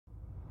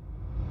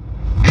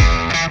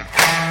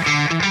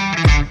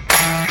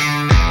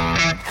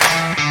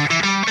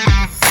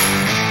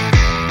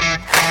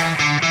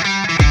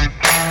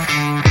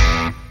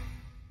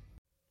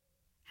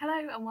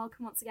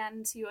welcome once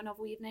again to A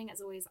Novel Evening.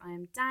 As always, I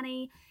am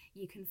Danny.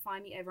 You can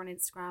find me over on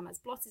Instagram as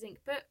Blotted Ink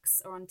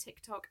Books or on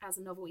TikTok as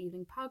A Novel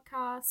Evening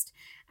Podcast.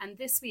 And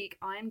this week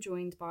I am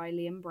joined by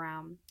Liam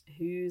Brown,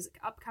 whose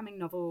upcoming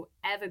novel,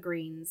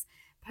 Evergreens,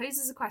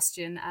 poses a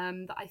question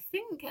that I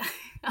think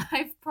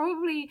I've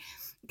probably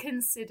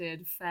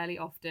considered fairly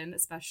often,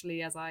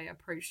 especially as I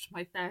approached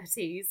my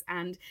 30s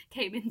and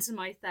came into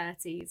my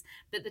 30s.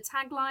 But the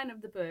tagline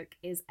of the book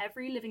is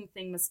 "Every living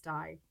thing must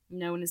die."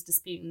 No one is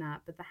disputing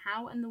that. But the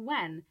how and the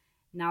when,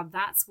 now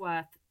that's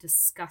worth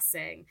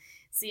discussing.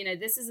 So,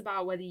 this is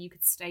about whether you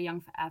could stay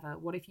young forever.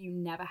 What if you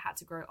never had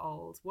to grow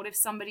old? What if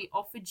somebody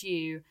offered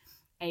you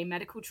a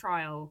medical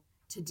trial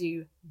to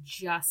do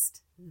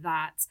just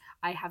that?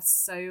 I have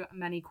so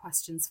many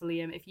questions for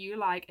Liam. If you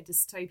like a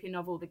dystopian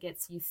novel that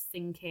gets you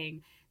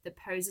thinking, that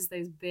poses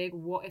those big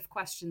what if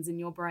questions in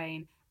your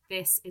brain,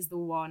 this is the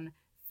one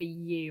for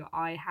you.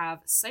 I have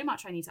so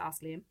much I need to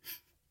ask Liam.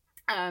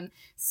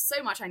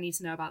 So much I need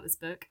to know about this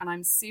book, and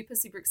I'm super,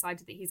 super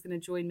excited that he's going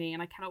to join me,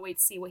 and I cannot wait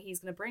to see what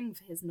he's going to bring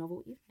for his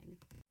novel evening.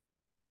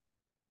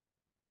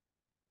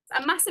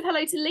 A massive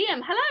hello to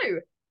Liam. Hello.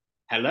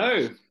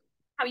 Hello.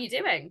 How are you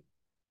doing?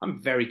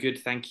 I'm very good,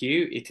 thank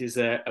you. It is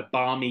a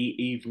balmy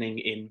evening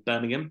in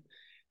Birmingham,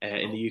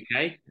 in the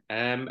UK,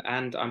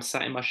 and I'm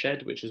sat in my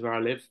shed, which is where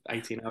I live,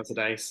 18 hours a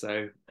day.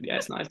 So yeah,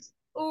 it's nice.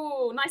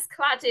 Oh, nice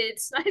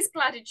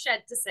cladded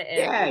shed to sit in.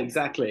 Yeah,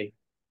 exactly.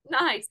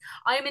 Nice.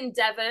 I am in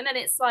Devon, and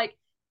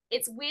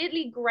it's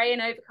weirdly grey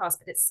and overcast,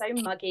 but it's so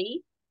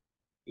muggy.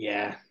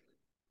 Yeah,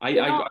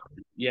 You're I not.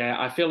 yeah,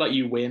 I feel like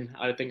you win.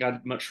 I think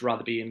I'd much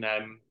rather be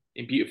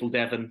in beautiful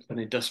Devon than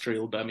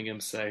industrial Birmingham.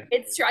 So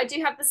It's true. I do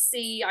have the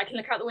sea. I can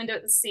look out the window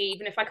at the sea.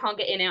 Even if I can't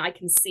get in it, I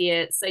can see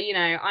it. So,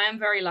 I am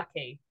very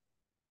lucky.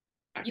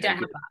 You okay, don't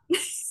have good.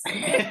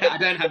 that. I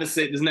don't have a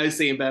sea. There's no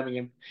sea in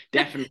Birmingham.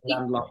 Definitely you,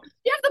 landlocked.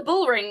 you have the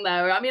bull ring,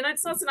 though. I mean,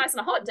 it's not so nice on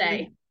a hot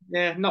day.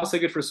 Yeah, not so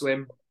good for a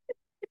swim.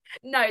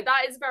 No,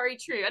 that is very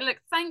true. And look,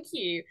 thank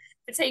you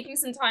for taking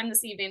some time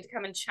this evening to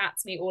come and chat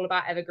to me all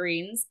about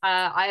Evergreens.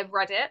 I have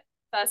read it,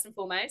 first and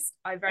foremost.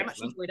 I very much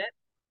Excellent. enjoyed it.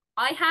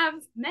 I have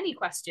many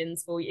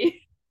questions for you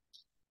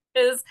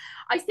because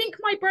I think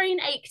my brain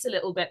ached a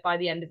little bit by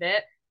the end of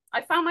it. I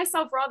found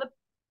myself rather,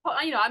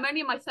 I'm only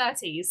in my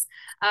 30s.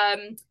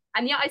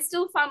 And yet I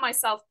still found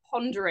myself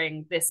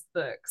pondering this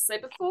book. So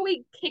before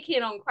we kick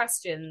in on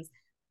questions,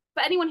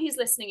 for anyone who's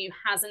listening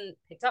who hasn't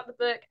picked up the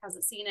book,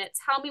 hasn't seen it,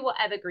 tell me what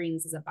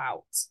Evergreens is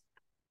about.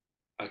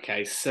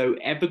 Okay, so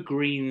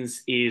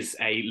Evergreens is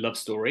a love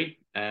story,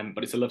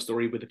 but it's a love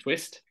story with a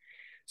twist.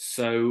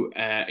 So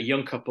a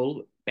young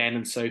couple, Ben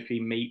and Sophie,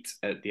 meet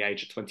at the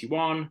age of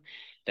 21.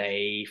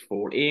 They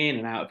fall in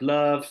and out of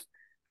love,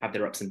 have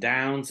their ups and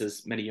downs,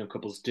 as many young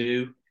couples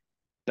do.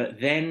 But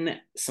then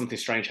something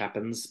strange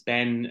happens.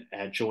 Ben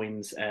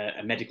joins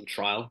a medical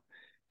trial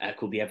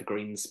called the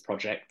Evergreens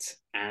Project,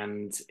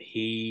 and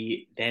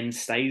he then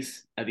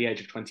stays at the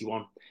age of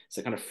 21. So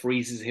it kind of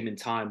freezes him in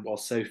time while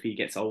Sophie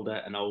gets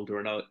older and older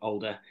and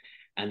older.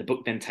 And the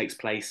book then takes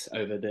place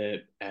over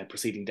the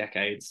preceding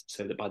decades,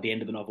 so that by the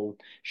end of the novel,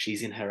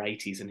 she's in her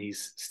 80s and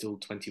he's still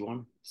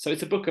 21. So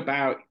it's a book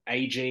about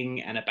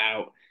aging and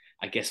about,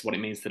 I guess, what it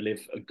means to live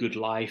a good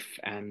life.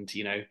 And,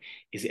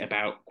 is it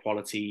about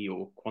quality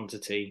or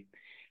quantity?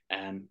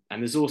 And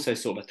there's also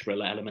sort of a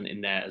thriller element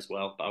in there as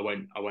well, but I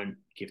won't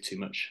give too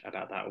much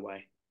about that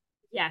away.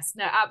 Yes,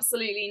 no,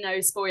 absolutely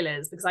no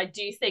spoilers because I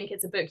do think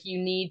it's a book you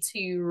need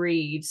to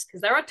read because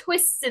there are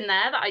twists in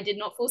there that I did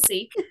not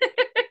foresee.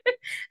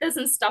 There's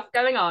some stuff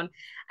going on.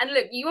 And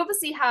look, you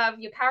obviously have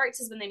your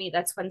characters when they meet,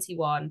 they're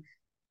 21.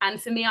 And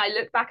for me, I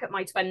look back at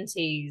my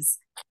 20s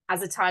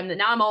as a time that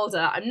now I'm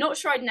older, I'm not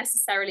sure I'd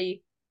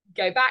necessarily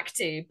go back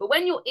to. But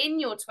when you're in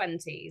your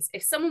 20s,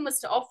 if someone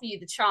was to offer you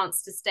the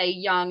chance to stay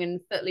young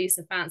and footloose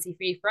and fancy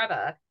free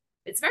forever,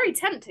 it's very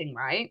tempting,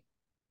 right?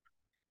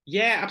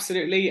 Yeah,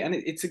 absolutely, and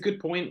it's a good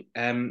point.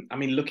 I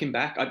mean, looking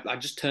back, I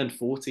just turned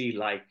 40,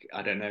 like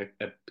I don't know,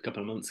 a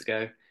couple of months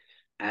ago,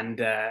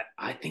 and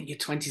I think your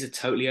 20s are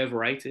totally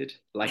overrated.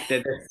 Like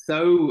they're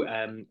so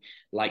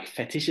like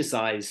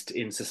fetishized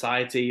in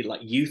society.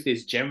 Like youth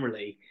is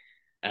generally,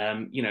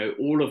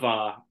 all of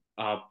our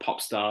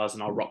pop stars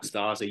and our rock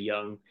stars are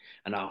young,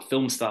 and our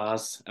film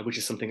stars, which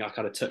is something I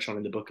kind of touch on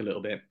in the book a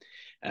little bit.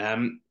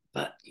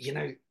 But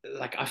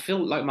like I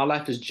feel like my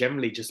life has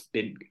generally just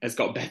been has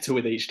got better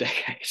with each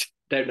decade.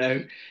 Don't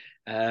know.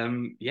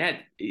 Yeah,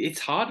 it's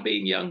hard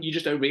being young. You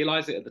just don't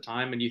realize it at the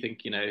time, and you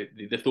think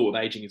the thought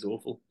of aging is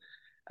awful.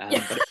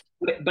 Yeah.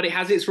 But it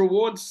has its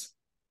rewards.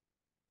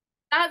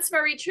 That's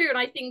very true. And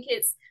I think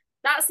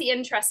that's the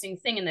interesting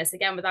thing in this,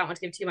 again, without wanting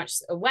to give too much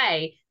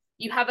away.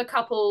 You have a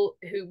couple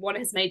who one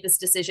has made this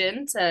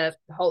decision to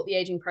halt the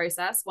aging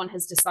process, one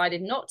has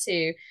decided not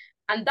to.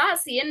 And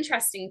that's the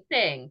interesting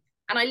thing.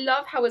 And I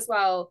love how, as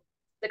well,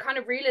 the kind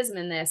of realism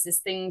in this is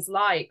things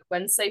like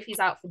when Sophie's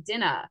out for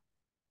dinner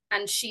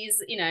and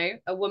she's,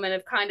 a woman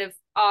of kind of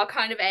our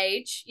kind of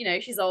age,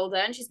 she's older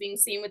and she's being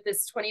seen with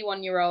this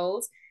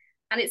 21-year-old.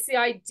 And it's the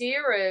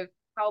idea of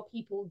how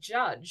people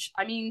judge.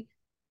 I mean,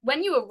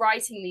 when you were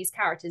writing these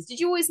characters, did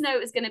you always know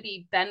it was going to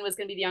be Ben was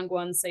going to be the younger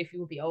one, Sophie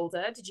would be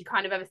older? Did you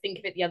kind of ever think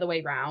of it the other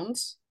way round?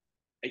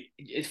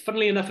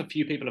 Funnily enough, a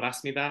few people have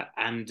asked me that,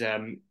 and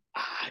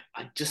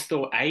I just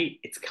thought,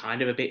 it's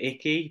kind of a bit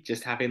icky,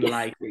 just having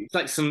like it's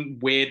like some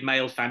weird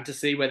male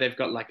fantasy where they've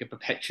got like a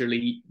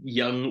perpetually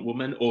young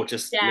woman, or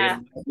just Yeah.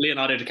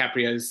 Leonardo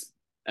DiCaprio's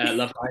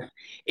love life,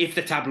 if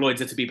the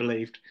tabloids are to be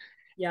believed.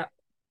 Yeah.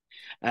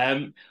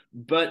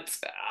 But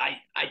I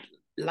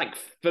like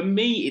for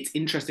me, it's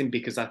interesting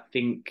because I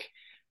think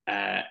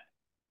uh,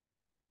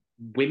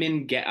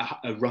 women get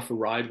a rougher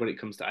ride when it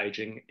comes to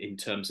aging in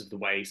terms of the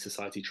way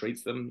society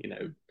treats them.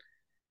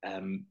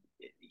 Um,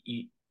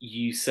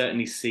 you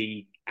certainly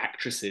see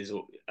actresses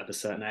of a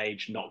certain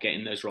age not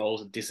getting those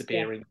roles and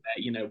disappearing.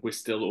 We're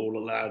still all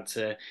allowed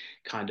to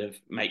kind of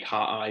make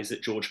heart eyes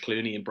at George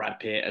Clooney and Brad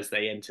Pitt as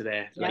they enter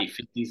their late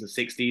 50s and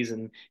 60s.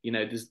 And,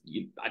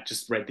 I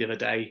just read the other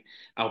day,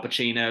 Al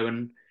Pacino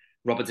and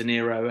Robert De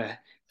Niro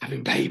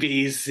having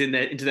babies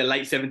into their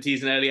late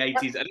 70s and early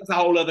 80s. And that's a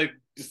whole other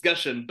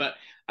discussion. But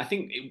I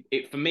think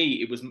for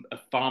me, it was a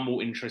far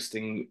more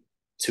interesting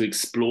to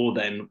explore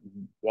then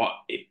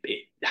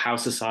how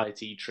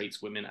society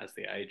treats women as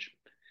they age.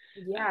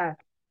 Yeah.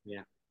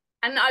 Yeah.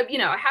 And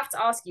I have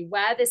to ask you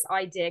where this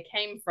idea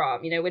came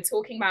from. We're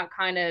talking about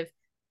kind of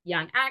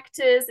young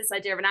actors, this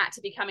idea of an actor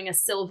becoming a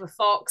silver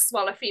fox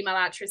while a female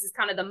actress is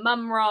kind of the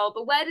mum role.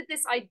 But where did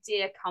this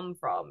idea come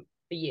from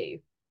for you?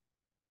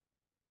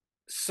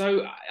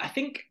 So I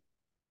think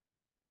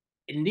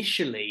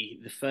initially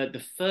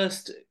the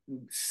first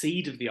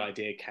seed of the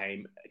idea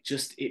came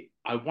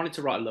I wanted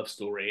to write a love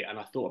story, and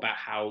I thought about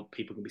how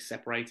people can be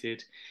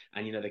separated,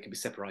 and they can be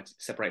separated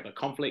by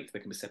conflict, they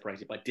can be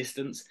separated by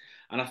distance,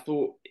 and I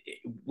thought,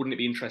 wouldn't it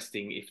be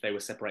interesting if they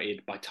were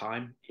separated by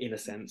time in a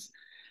sense?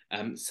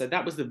 So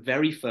that was the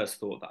very first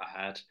thought that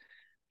I had.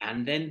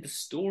 And then the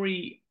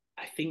story,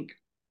 I think,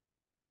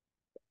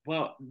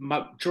 well,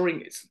 I'll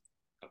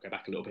go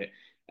back a little bit.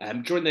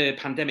 During the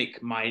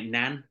pandemic, my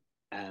nan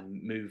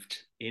moved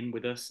in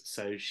with us.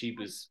 So she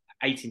was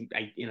 18,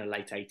 in her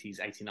late 80s,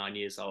 89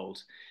 years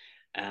old.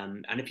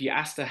 And if you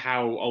asked her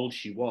how old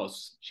she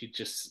was, she'd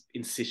just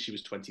insist she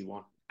was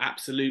 21.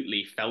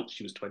 Absolutely felt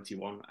she was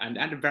 21, and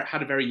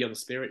had a very young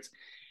spirit.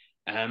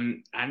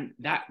 And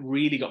that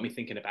really got me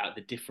thinking about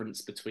the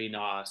difference between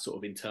our sort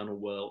of internal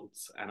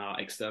worlds and our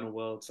external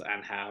worlds,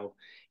 and how,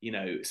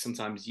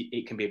 sometimes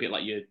it can be a bit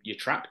like you're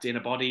trapped in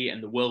a body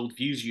and the world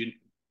views you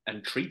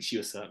and treats you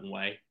a certain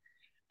way.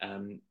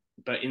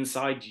 But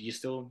inside you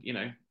still,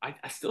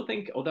 I still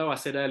think, although I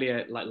said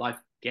earlier, like life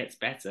gets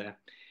better,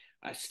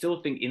 I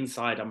still think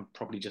inside I'm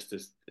probably just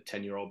a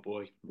 10-year-old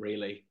boy,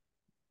 really.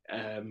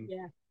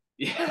 Yeah.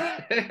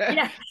 Yeah.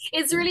 Yeah,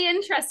 it's really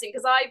interesting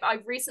because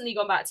I've recently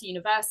gone back to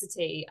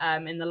university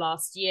in the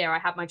last year. I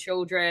had my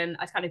children.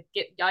 I kind of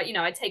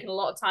I'd taken a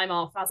lot of time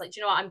off. I was like, do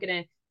you know what,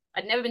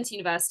 I'd never been to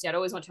university. I'd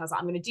always wanted to. I was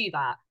like, I'm gonna do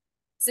that.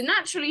 So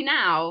naturally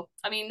now,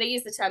 I mean, they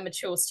use the term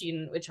mature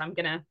student, which I'm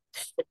gonna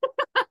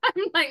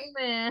I'm like,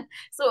 meh,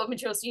 sort of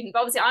mature student. But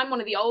obviously I'm one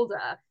of the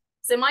older.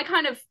 So my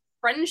kind of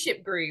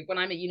friendship group when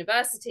I'm at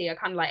university are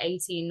kind of like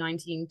 18,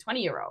 19,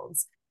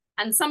 20-year-olds.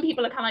 And some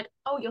people are kind of like,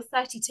 oh, you're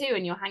 32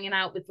 and you're hanging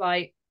out with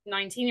like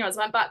 19-year-olds.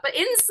 But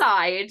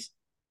inside,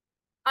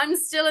 I'm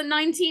still a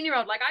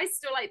 19-year-old. Like, I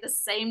still like the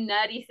same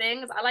nerdy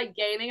things. I like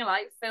gaming, I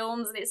like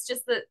films. And it's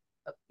just that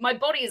my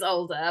body is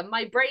older.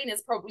 My brain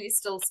is probably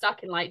still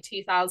stuck in like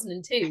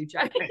 2002. Do you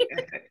know what I mean?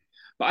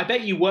 But I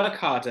bet you work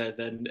harder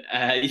than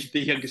the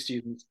younger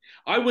students.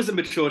 I was a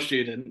mature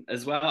student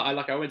as well. I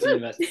went to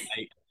university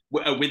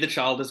with a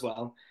child as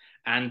well,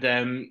 and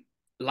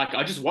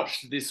I just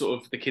watched this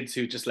sort of the kids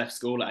who just left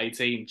school at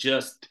 18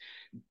 just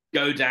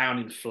go down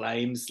in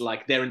flames,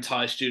 like their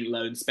entire student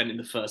loan spent in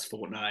the first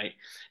fortnight.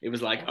 It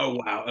was like, oh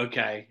wow,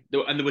 okay.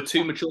 And there were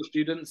two mature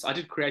students. I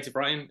did creative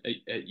writing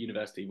at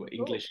university, were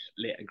English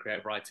lit and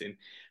creative writing,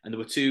 and there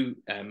were two.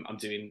 I'm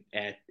doing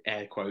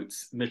air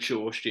quotes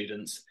mature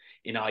students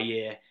in our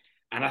year.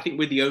 And I think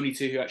we're the only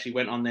two who actually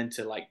went on then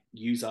to like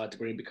use our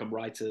degree and become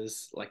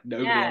writers. Like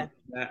nobody else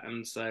did that.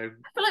 And so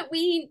I feel like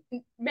we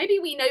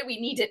know we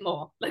need it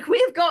more. Like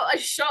we've got a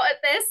shot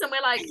at this and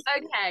we're like,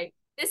 okay,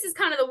 this is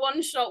kind of the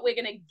one shot we're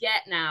gonna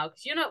get now.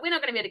 Because we're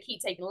not gonna be able to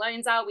keep taking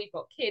loans out. We've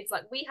got kids.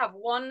 Like we have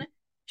one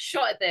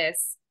shot at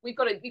this. We've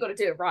got to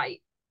do it right.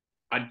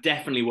 I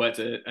definitely worked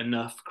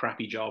enough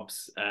crappy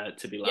jobs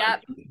to be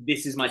like,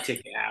 this is my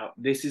ticket out.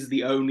 This is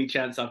the only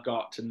chance I've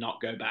got to not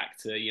go back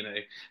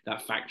to,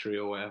 that factory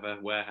or whatever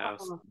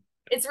warehouse.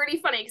 It's really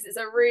funny because it's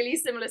a really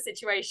similar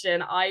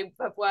situation. I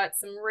have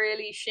worked some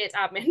really shit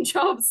admin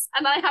jobs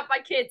and I have my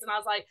kids and I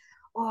was like,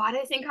 oh, I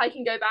don't think I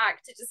can go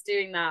back to just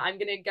doing that. I'm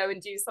going to go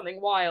and do something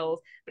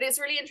wild. But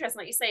it's really interesting,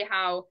 like you say,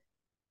 how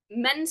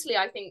mentally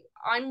I think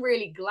I'm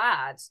really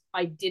glad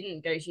I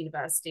didn't go to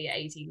university at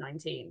 18,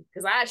 19,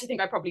 because I actually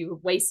think I probably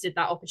wasted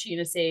that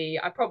opportunity.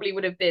 I probably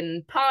would have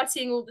been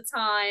partying all the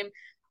time.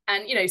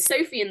 And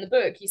Sophie in the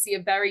book, you see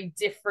a very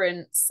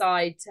different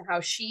side to how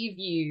she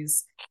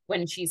views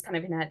when she's kind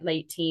of in her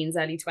late teens,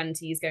 early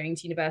 20s going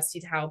to university,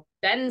 to how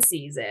Ben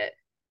sees it.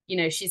 You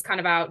know, she's kind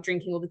of out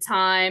drinking all the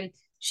time.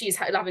 She's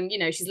having, you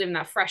know, she's living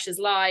that freshers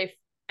life.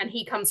 And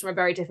he comes from a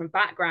very different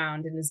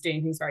background and is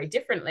doing things very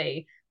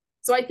differently.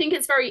 So I think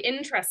it's very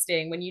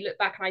interesting when you look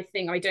back and I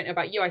think, I don't know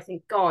about you, I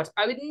think, God,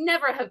 I would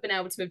never have been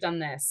able to have done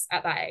this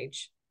at that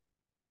age.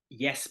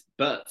 Yes,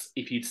 but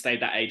if you'd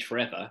stayed that age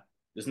forever,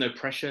 there's no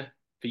pressure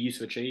for you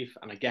to achieve.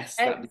 And I guess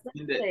that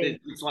Exactly.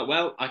 it's like,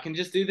 well, I can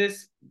just do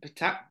this,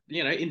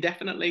 you know,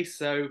 indefinitely.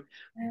 So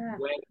Yeah.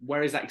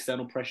 where is that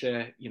external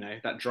pressure? You know,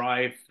 that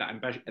drive, that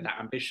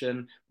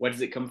ambition. Where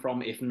does it come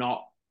from? If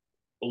not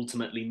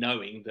ultimately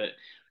knowing that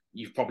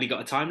you've probably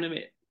got a time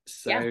limit.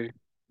 Yeah. So,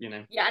 you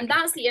know, Yeah, and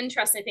that's the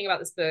interesting thing about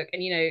this book.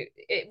 And, you know,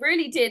 it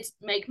really did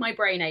make my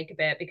brain ache a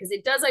bit because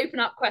it does open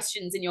up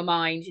questions in your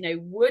mind. You know,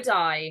 would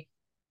I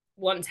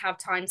want to have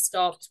time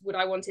stopped? Would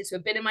I want it to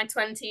have been in my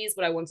 20s?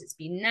 Would I want it to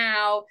be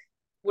now?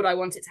 Would I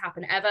want it to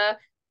happen ever?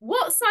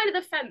 What side of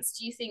the fence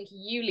do you think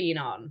you lean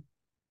on?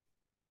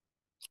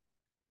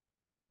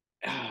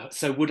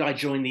 so would I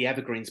join the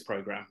Evergreens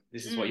program?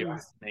 This is what you're Mm,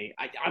 asking me.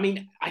 I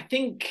mean, I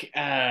think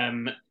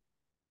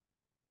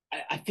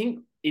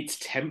it's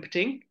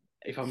tempting.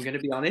 If I'm going to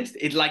be honest,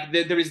 it like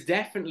there is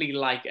definitely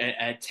like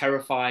a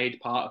terrified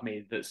part of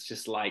me that's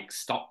just like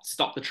stop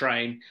the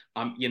train.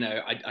 You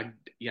know,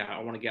 yeah, I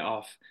want to get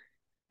off.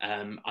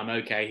 I'm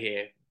okay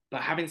here.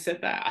 But having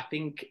said that, I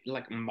think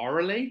like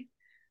morally,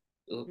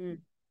 mm.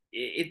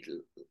 it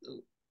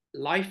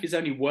life is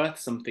only worth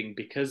something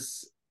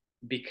because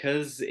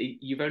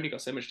you've only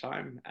got so much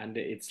time, and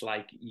it's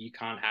like you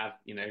can't have,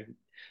 you know,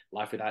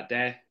 life without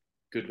death,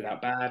 good Yeah.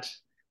 without bad,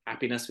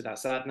 happiness without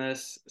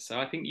sadness. So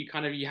I think you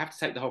have to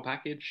take the whole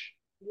package.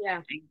 I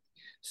Yeah. think.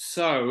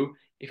 So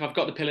if I've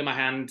got the pill in my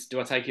hand, do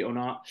I take it or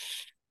not?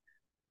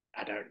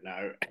 I don't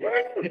know.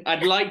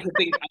 I'd like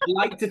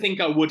to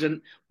think I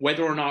wouldn't.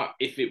 Whether or not,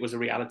 if it was a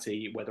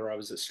reality, whether I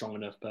was a strong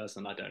enough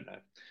person, I don't know.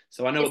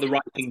 So I know what It's the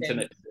right thing to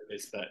interesting. do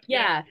is, but yeah.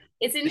 Yeah,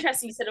 it's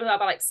interesting you said about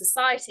like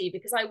society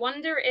because I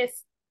wonder if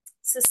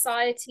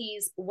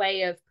society's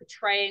way of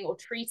portraying or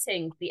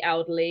treating the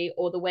elderly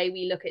or the way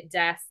we look at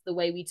death, the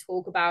way we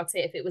talk about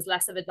it, if it was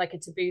less of a like a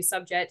taboo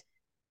subject,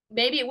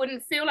 maybe it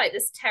wouldn't feel like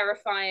this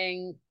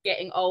terrifying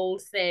getting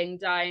old thing,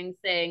 dying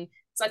thing.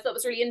 So I thought it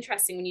was really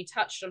interesting when you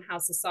touched on how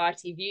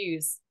society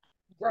views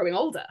growing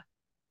older.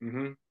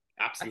 Hmm.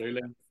 I think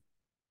Absolutely.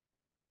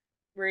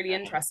 really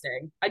Um,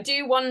 interesting. I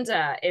do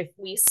wonder if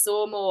we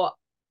saw more,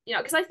 you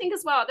know, because I think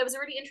as well, there was a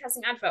really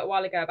interesting advert a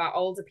while ago about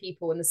older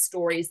people and the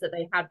stories that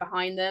they had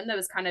behind them. There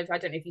was kind of, I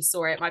don't know if you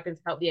saw it, it might have been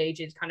to help the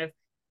aged, kind of,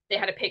 they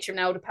had a picture of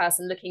an older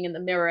person looking in the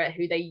mirror at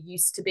who they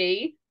used to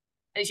be.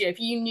 And, you know, if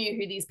you knew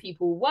who these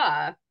people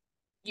were,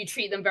 you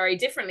treat them very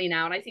differently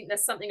now. And I think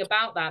there's something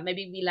about that.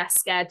 Maybe be less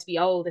scared to be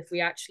old if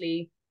we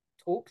actually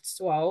talked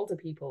to our older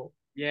people.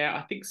 yeah,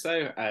 I think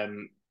so.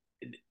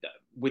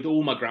 With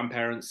all my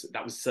grandparents,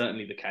 that was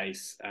certainly the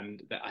case,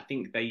 and I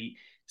think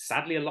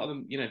sadly, a lot of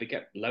them, you know, they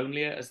get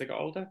lonelier as they got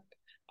older.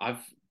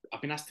 I've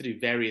I've been asked to do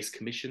various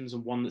commissions,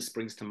 and one that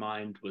springs to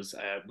mind was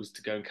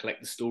to go and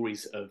collect the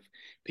stories of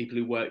people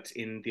who worked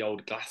in the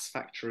old glass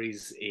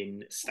factories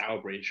in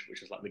Stourbridge,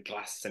 which was like the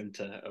glass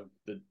centre of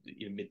the,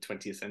 you know, mid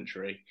 20th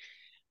century,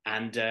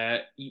 and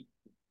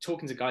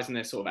talking to guys in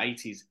their sort of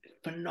 80s,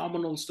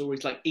 phenomenal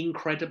stories, like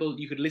incredible.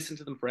 You could listen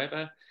to them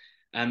forever.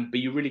 But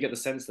you really get the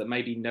sense that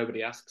maybe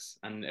nobody asks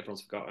and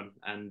everyone's forgotten.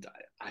 And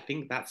I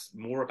think that's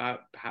more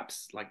about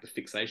perhaps like the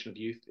fixation of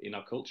youth in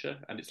our culture.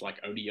 And it's like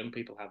only young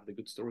people have the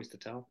good stories to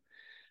tell,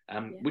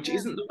 which Yeah.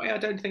 isn't the way, I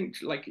don't think,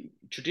 like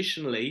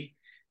traditionally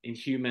in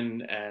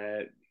human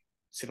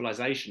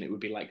civilization, it would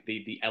be like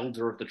the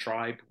elder of the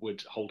tribe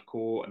would hold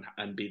court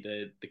and be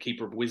the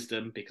keeper of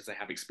wisdom because they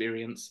have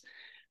experience.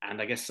 And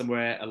I guess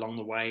somewhere along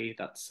the way,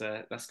 that's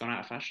gone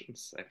out of fashion.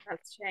 So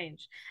That's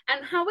changed.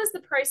 And how was the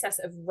process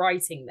of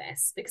writing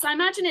this? Because I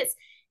imagine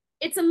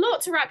it's a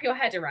lot to wrap your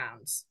head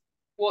around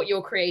what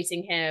you're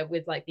creating here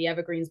with like the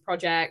Evergreens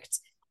project.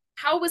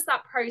 How was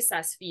that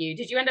process for you?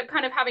 Did you end up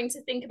kind of having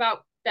to think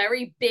about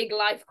very big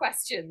life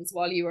questions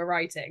while you were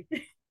writing?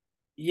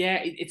 yeah,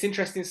 it's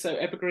interesting. So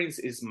Evergreens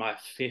is my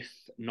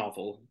fifth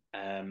novel,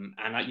 and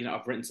you know,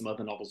 I've written some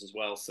other novels as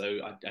well. So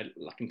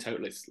like in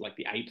total, it's like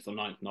the eighth or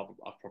ninth novel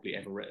I've probably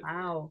ever written.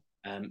 Wow.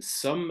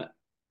 Some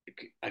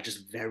are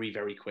just very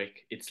very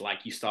quick. It's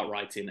like you start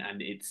writing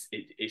and it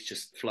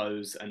just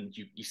flows and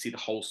you see the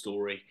whole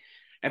story.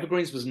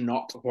 Evergreens was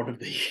not one of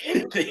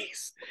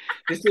these.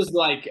 This was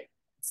like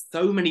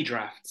so many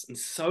drafts and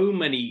so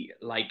many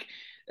like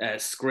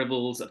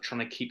scribbles of trying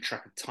to keep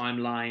track of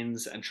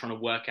timelines and trying to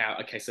work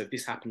out, okay, so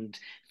this happened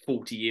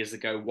 40 years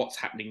ago, what's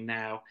happening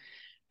now.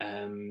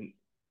 And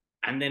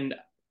then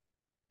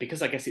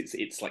because I guess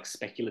it's like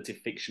speculative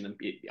fiction, and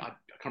I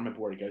can't remember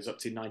where it goes up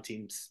to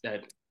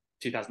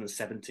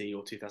 2070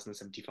 or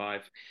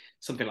 2075,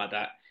 something like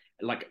that.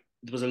 Like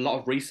there was a lot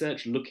of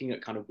research looking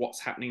at kind of what's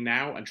happening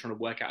now and trying to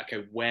work out,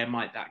 okay, where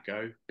might that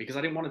go? Because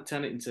I didn't want to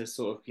turn it into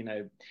sort of, you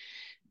know,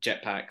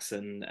 jetpacks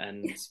and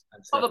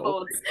stuff.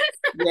 Hoverboards.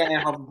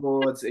 Yeah,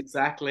 hoverboards,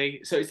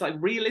 exactly. So it's like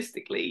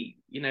realistically,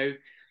 you know,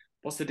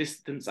 what's the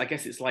distance? I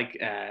guess it's like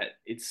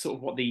it's sort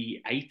of what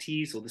the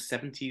 80s or the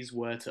 70s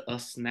were to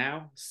us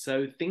now.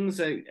 So things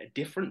are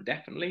different,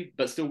 definitely,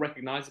 but still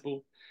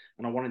recognizable.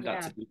 And I wanted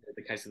that Yeah. to be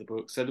the case of the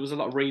book. So there was a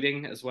lot of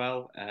reading as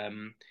well.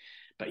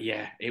 But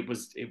yeah, it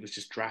was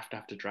just draft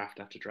after draft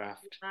after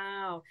draft.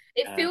 Wow.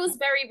 It Uh, feels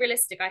very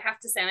realistic, I have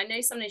to say. And I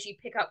know sometimes you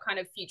pick up kind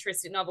of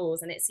futuristic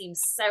novels and it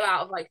seems so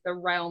out of like the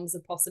realms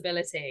of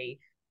possibility.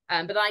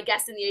 But I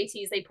guess in the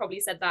 80s, they probably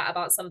said that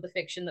about some of the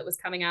fiction that was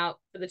coming out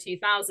for the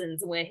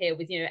 2000s. And we're here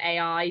with,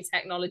 AI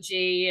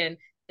technology and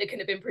that couldn't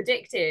have been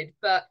predicted.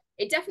 But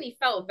it definitely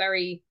felt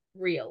very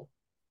real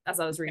as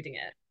I was reading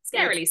it.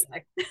 yeah, Scarily so.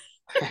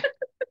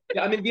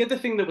 yeah. I mean, the other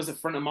thing that was at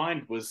front of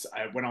mind was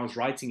when I was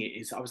writing it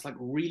is I was like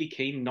really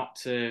keen not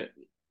to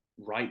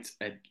write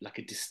like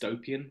a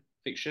dystopian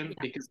fiction Yeah.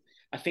 because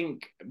I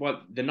think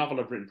the novel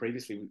I've written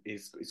previously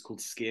is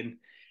called Skin,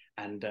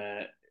 and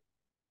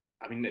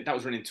I mean that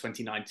was written in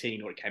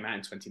 2019 or it came out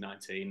in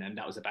 2019, and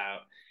that was about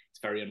it's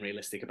very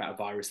unrealistic about a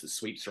virus that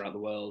sweeps throughout the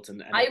world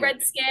and I everyone.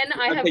 read Skin.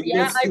 I have, Okay,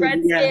 yeah, I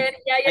read yeah, Skin.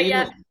 Yeah, yeah, and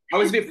yeah. I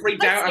was a bit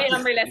freaked Like out Skin after.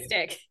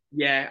 unrealistic.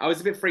 Yeah, I was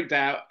a bit freaked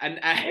out, and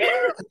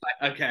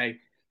like, okay,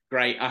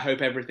 great. I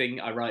hope everything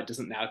I write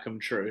doesn't now come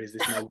true. This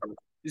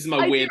is my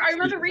I do. weird I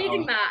remember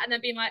reading superpower. that and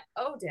then being like,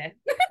 oh dear.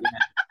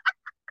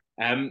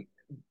 Yeah.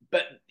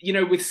 But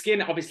with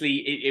Skin, obviously,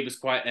 it was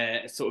quite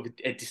a sort of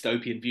a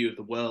dystopian view of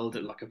the world,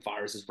 like a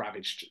virus has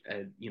ravaged,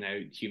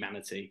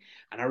 humanity.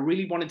 And I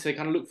really wanted to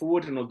kind of look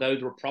forward. And although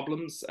there were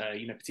problems,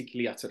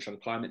 particularly I touched on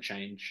climate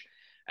change.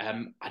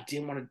 I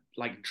didn't want to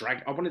like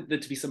drag. I wanted there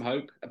to be some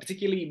hope.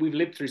 Particularly, we've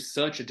lived through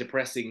such a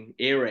depressing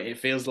era. It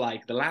feels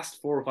like the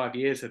last 4 or 5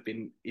 years have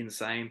been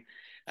insane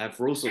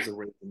for all sorts of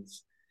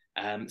reasons.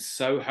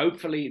 So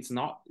hopefully it's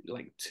not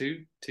like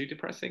too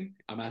depressing.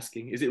 I'm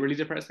asking, is it really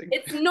depressing?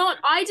 It's not.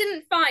 I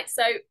didn't find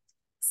so.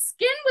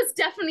 Skin was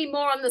definitely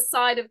more on the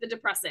side of the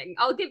depressing.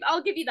 I'll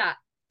give you that.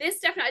 This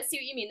definitely. I see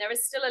what you mean. There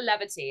is still a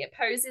levity. It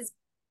poses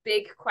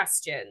big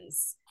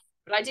questions,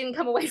 but I didn't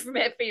come away from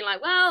it feeling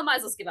like, well, might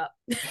as well give up.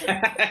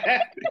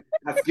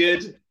 That's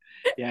good.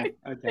 Yeah.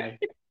 Okay.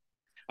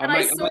 And I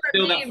I saw might a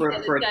steal that meme the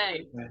other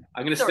day.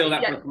 I'm going to steal Sorry,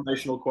 that for yeah. a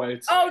promotional quote.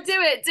 Oh, do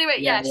it, do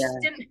it. Yeah, Yeah, yeah.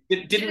 she didn't. It She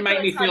didn't didn't make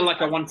feel me feel like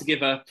I excited. want to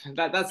give up.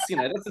 That's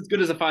as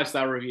good as a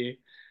 5-star review.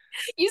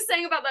 You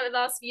saying about that the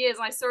last few years,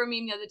 and I saw a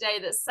meme the other day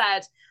that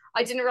said,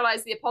 I didn't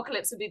realize the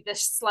apocalypse would be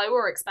this slow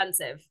or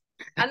expensive.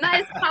 And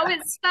that is how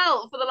it's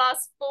felt for the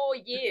last 4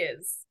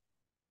 years.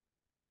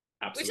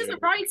 Which as a Absolutely.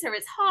 writer,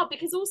 it's hard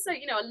because also,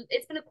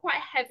 it's been a quite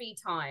heavy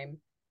time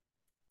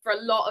for a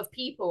lot of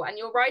people. And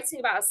you're writing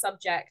about a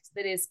subject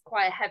that is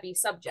quite a heavy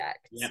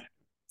subject. Yeah.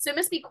 So it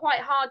must be quite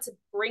hard to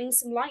bring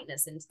some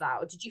lightness into that.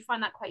 Or did you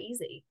find that quite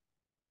easy?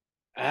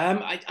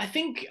 I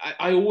think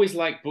I always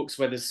like books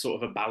where there's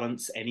sort of a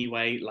balance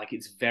anyway. Like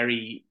it's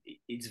very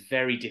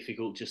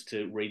difficult just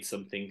to read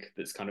something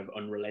that's kind of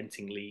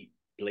unrelentingly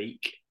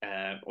bleak.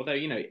 Although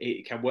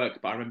it can work.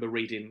 But I remember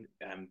reading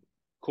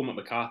Cormac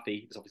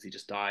McCarthy has obviously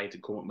just died,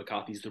 and Cormac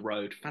McCarthy's The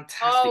Road, Oh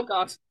fantastic,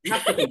 God.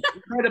 masterpiece,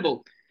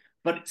 incredible.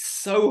 But it's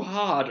so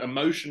hard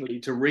emotionally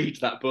to read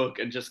that book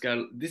and just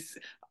go, this.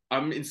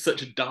 I'm in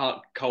such a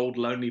dark, cold,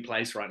 lonely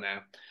place right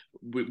now,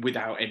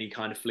 without any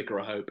kind of flicker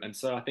of hope. And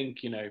so I think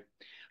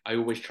I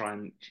always try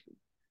and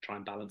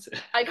balance it.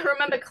 I can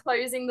remember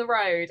closing the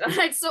road and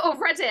I sort of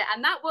read it,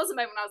 and that was a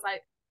moment I was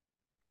like,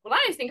 well,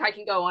 I don't think I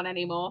can go on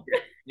anymore.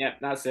 Yeah,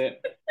 that's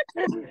it.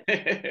 And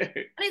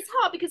it's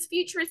hard because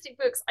futuristic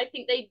books, I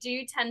think they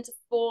do tend to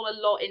fall a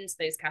lot into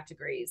those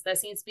categories. There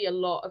seems to be a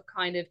lot of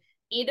kind of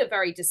either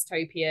very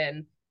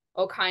dystopian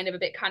or kind of a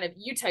bit kind of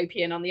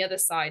utopian on the other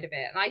side of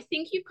it. And I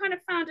think you've kind of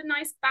found a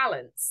nice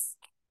balance.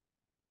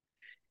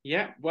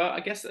 Yeah, well, I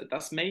guess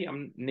that's me.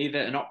 I'm neither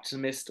an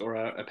optimist or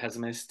a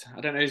pessimist.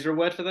 I don't know. Is there a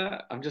word for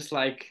that? I'm just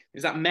like,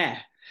 is that meh?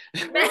 I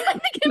think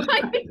it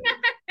might be.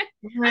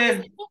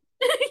 Meh.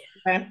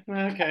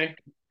 Meh. Okay.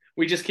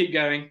 We just keep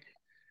going.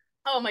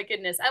 Oh my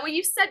goodness. And when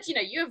you said,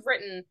 you have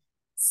written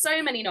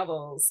so many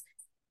novels.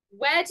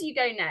 Where do you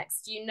go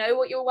next? Do you know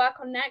what you'll work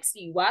on next? Are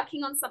you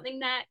working on something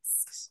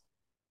next?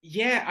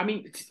 Yeah, I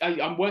mean,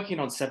 I'm working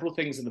on several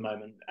things at the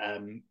moment,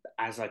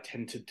 as I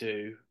tend to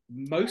do.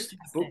 Most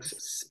Interesting. books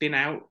spin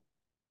out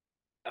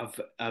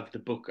of the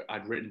book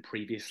I'd written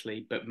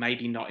previously, but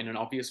maybe not in an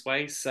obvious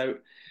way. So,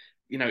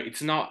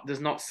 there's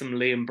not some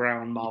Liam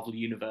Brown Marvel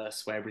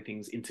universe where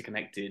everything's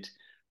interconnected,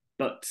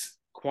 but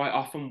quite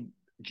often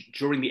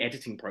during the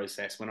editing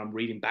process, when I'm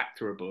reading back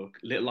through a book,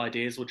 little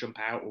ideas will jump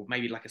out, or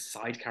maybe like a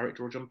side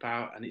character will jump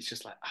out, and it's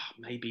just like,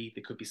 maybe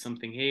there could be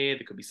something here,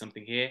 there could be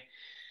something here.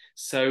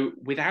 So,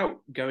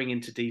 without going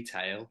into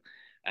detail,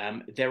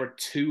 there are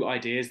two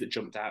ideas that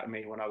jumped out at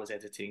me when I was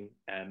editing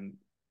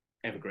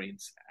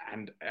Evergreens,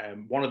 and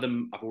one of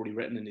them I've already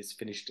written and is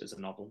finished as a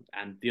novel,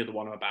 and the other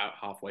one I'm about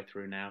halfway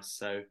through now.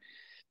 So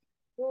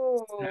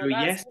Oh, that's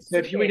yes, so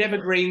if you read intriguing.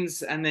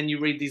 Evergreens and then you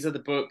read these other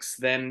books,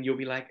 then you'll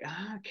be like,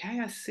 okay,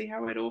 I see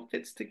how it all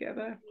fits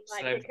together.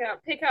 You might So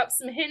pick up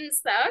some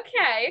hints there.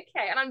 Okay,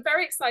 okay. And I'm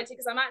very excited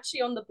because I'm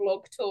actually on the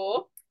blog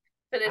tour.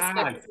 for this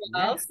book as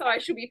well. Yes. So I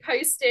shall be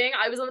posting.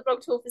 I was on the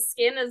blog tour for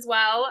Skin as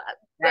well,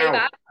 way Wow.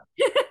 back.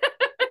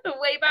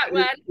 Way back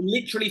when. It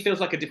literally feels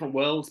like a different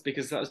world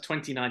because that was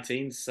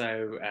 2019,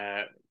 so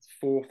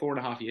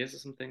 4.5 years or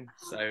something.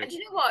 So And you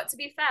know what? To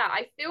be fair,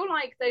 I feel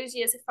like those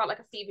years have felt like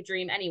a fever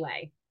dream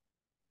anyway.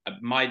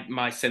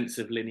 my sense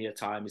of linear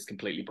time is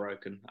completely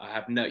broken. I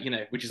have no,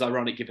 which is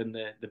ironic given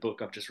the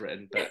book I've just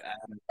written. But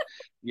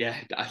yeah,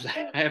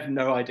 I have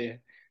no idea.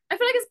 I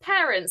feel like as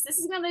parents, this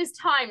is one of those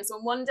times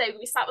when one day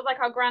we sat with like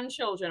our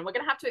grandchildren, we're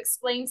going to have to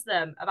explain to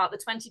them about the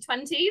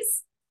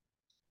 2020s.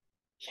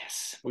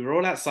 Yes, we were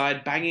all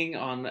outside banging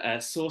on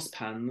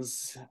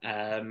saucepans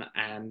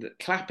and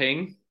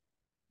clapping.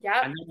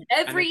 Yeah,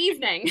 every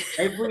evening.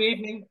 Every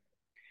evening,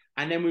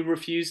 and then we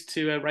refused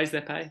to raise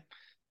their pay.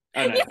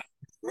 Oh no. Yeah,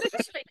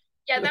 literally.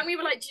 Yeah, then we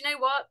were like, do you know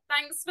what?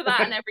 Thanks for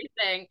that and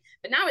everything.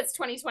 But now it's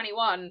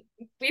 2021.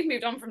 We've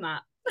moved on from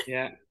that.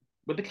 Yeah,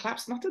 but the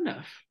clap's not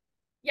enough.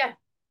 Yeah,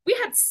 we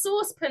had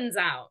saucepans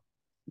out.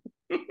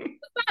 Was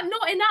that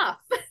not enough?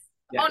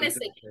 Yeah,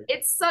 Honestly, exactly.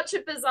 it's such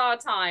a bizarre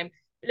time.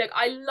 Look,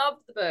 I love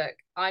the book.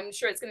 I'm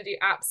sure it's going to do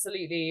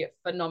absolutely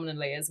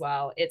phenomenally as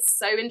well. It's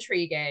so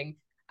intriguing.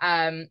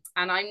 And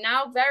I'm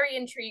now very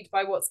intrigued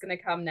by what's going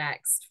to come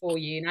next for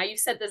you. Now, you've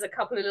said there's a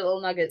couple of little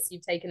nuggets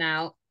you've taken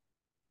out.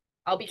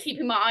 I'll be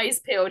keeping my eyes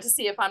peeled to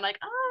see if I'm like,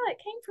 it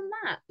came from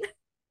that.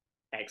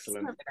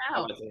 Excellent.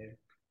 Out.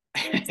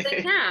 So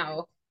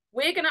now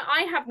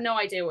I have no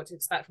idea what to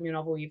expect from your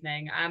novel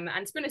evening. And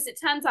to be honest, it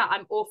turns out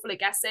I'm awful at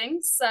guessing.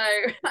 So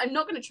I'm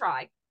not going to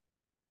try.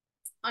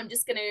 I'm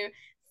just going to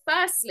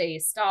firstly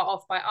start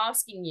off by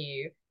asking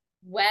you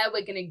where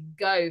we're going to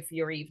go for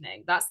your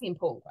evening. That's the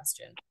important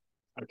question.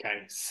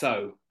 Okay,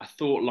 so I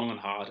thought long and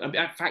hard. In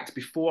fact,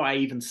 before I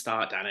even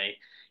start, Danny,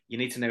 you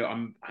need to know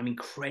I'm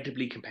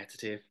incredibly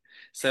competitive.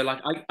 So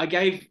like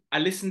I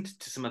listened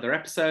to some other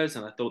episodes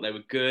and I thought they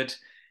were good,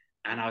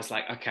 and I was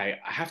like, okay,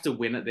 I have to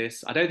win at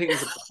this. I don't think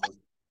there's a prize.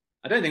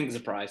 I don't think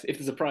there's a prize. If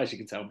there's a prize, you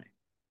can tell me.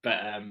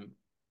 But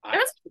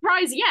there's a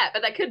prize yet,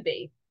 but there could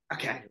be.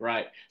 Okay,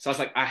 right. So I was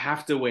like, I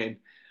have to win.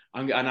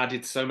 And I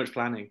did so much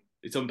planning.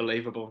 It's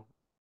unbelievable.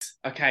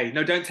 Okay,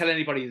 no, don't tell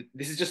anybody.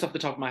 This is just off the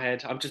top of my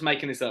head. I'm just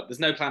making this up. There's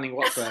no planning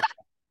whatsoever.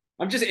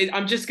 I'm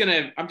just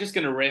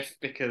gonna riff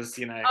because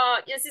Oh,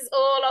 this is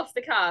all off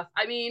the cuff.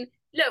 I mean,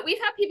 look, we've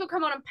had people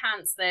come on and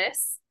pants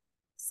this.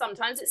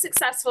 Sometimes it's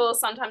successful,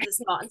 sometimes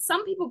it's not, and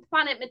some people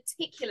plan it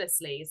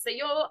meticulously. So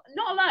you're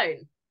not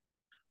alone.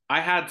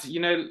 I had,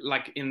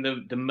 like in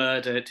the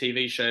murder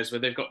TV shows where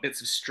they've got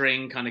bits of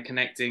string kind of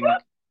connecting.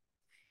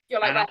 You're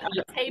like working on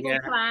the table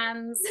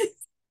plans.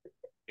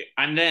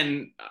 And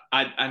then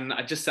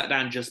I just sat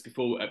down just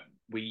before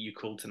you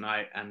called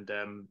tonight, and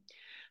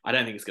I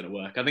don't think it's going to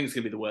work. I think it's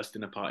going to be the worst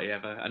dinner party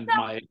ever, and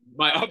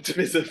my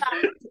optimism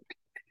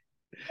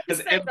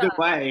has ebbed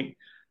away.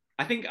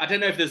 I don't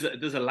know if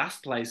there's a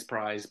last place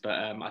prize, but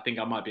I think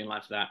I might be in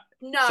line for that.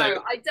 No,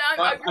 so, I don't.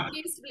 I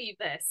refuse to believe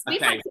this.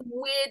 We've had some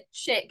weird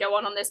shit go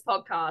on this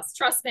podcast.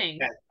 Trust me.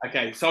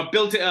 Okay. So I've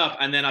built it up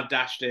and then I've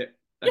dashed it.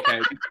 Okay,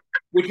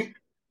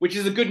 which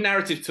is a good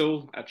narrative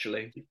tool,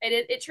 actually.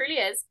 It truly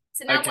is.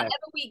 So now whatever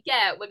we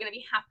get, we're going to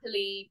be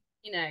happily,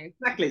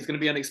 Exactly, it's going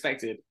to be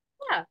unexpected.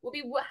 Yeah, we'll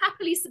be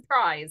happily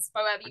surprised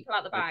by whatever you pull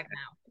out the bag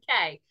now.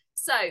 Okay,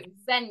 so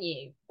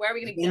venue. Where are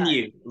we going to go?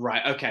 Venue,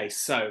 right? Okay,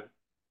 so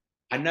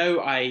I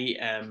know I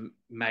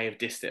may have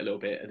dissed it a little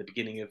bit at the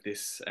beginning of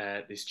this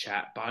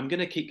chat, but I'm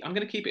gonna keep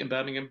it in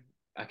Birmingham.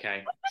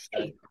 Okay,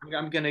 so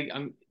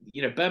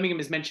Birmingham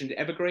is mentioned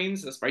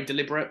Evergreens. That's very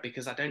deliberate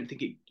because I don't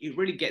think it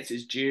really gets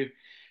its due.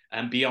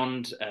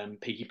 Beyond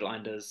Peaky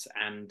Blinders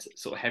and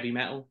sort of heavy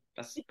metal.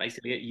 That's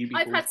basically it.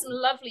 I've had some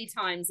lovely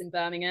times in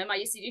Birmingham. I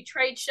used to do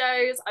trade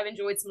shows. I've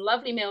enjoyed some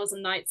lovely meals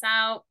and nights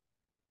out.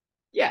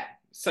 Yeah.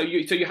 So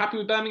you're happy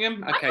with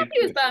Birmingham? Okay. I'm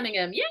happy with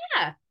Birmingham.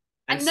 Yeah.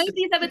 And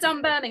nobody's ever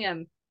done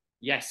Birmingham.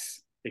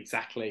 Yes,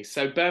 exactly.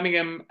 So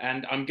Birmingham,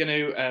 and I'm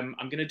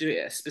gonna do it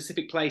at a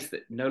specific place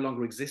that no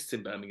longer exists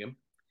in Birmingham,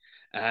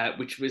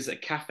 which was a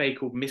cafe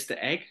called Mr.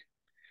 Egg.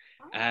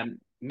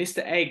 Mr.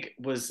 Egg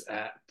was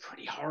a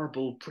pretty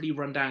horrible, pretty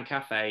rundown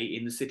cafe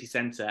in the city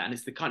centre, and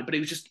it's the kind, but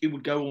it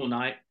would go all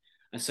night,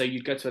 and so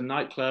you'd go to a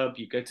nightclub,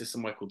 you'd go to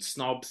somewhere called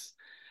Snobs,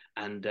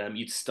 and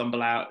you'd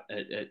stumble out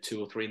at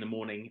 2 or 3 in the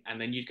morning, and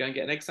then you'd go and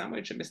get an egg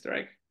sandwich at Mr.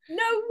 Egg. No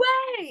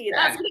way! Yeah.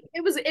 That's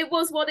what it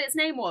was what its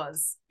name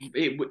was.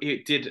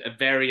 It did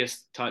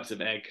various types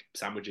of egg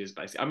sandwiches,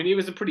 basically. I mean, it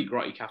was a pretty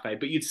grotty cafe,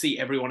 but you'd see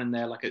everyone in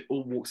there, like at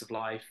all walks of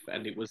life,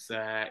 and it was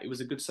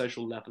a good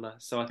social leveler.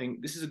 So I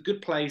think this is a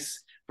good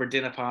place for a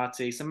dinner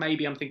party. So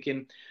maybe I'm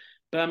thinking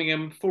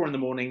Birmingham, 4 in the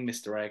morning,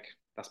 Mr. Egg.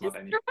 That's my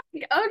venue.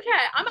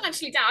 Okay, I'm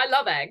actually down. I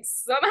love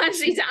eggs. So I'm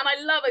actually down.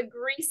 I love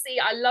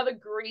a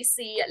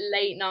greasy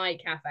late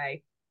night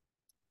cafe.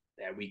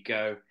 There we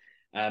go.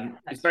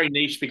 It's very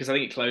niche because I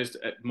think it closed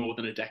more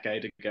than a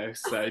decade ago.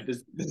 So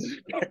there's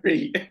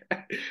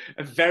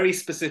a very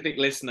specific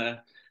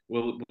listener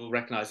will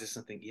recognize this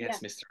and think, yes,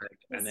 Mr. Egg,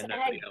 and then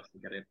nobody else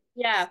will get in.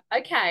 Yeah,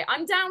 okay,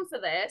 I'm down for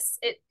this.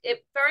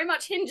 It very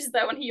much hinges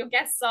though on who your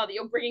guests are that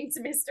you're bringing to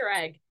Mr.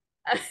 Egg.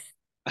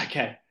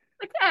 Okay,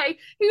 Okay,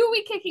 who are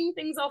we kicking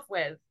things off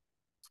with?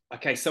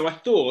 Okay, so I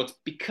thought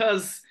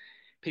because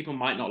people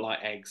might not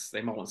like eggs,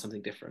 they might want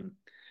something different.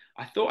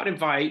 I thought I'd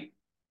invite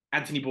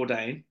Anthony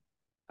Bourdain,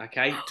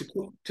 okay,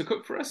 to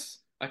cook for us,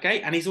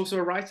 okay, and he's also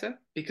a writer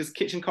because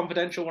Kitchen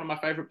Confidential, one of my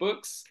favorite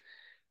books,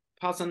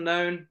 Parts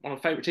Unknown, one of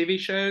my favorite TV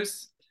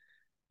shows.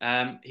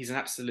 He's an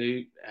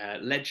absolute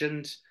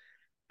legend,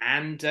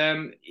 and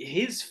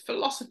his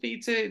philosophy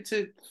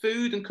to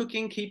food and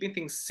cooking, keeping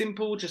things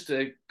simple, just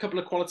a couple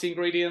of quality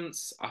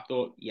ingredients. I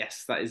thought,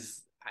 yes, that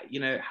is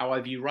how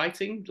I view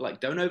writing. Like,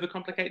 don't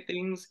overcomplicate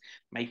things,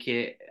 make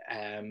it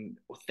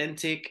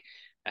authentic.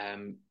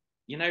 Um,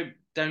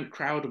 don't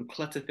crowd and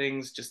clutter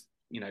things. Just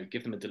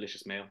give them a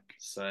delicious meal.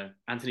 So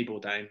Anthony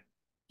Bourdain.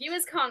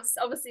 Viewers can't,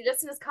 obviously,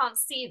 listeners can't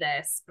see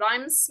this, but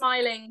I'm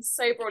smiling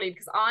so broadly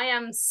because I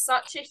am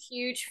such a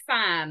huge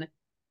fan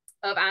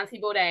of Anthony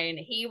Bourdain.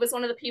 He was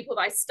one of the people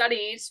that I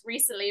studied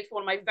recently for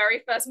one of my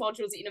very first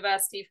modules at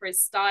university for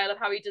his style of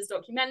how he does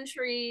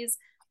documentaries.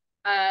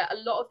 A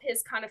lot of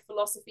his kind of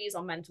philosophies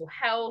on mental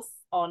health,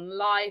 on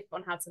life,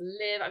 on how to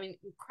live. I mean,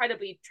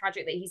 incredibly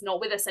tragic that he's not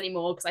with us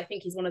anymore because I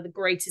think he's one of the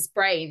greatest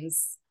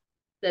brains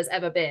there's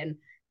ever been.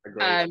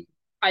 Agreed.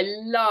 I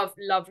loved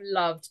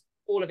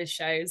all of his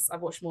shows.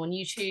 I've watched them on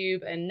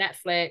YouTube and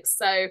Netflix.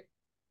 So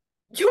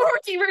you're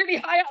already really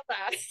high up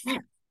there.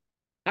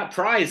 That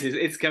prize is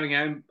it's coming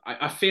home.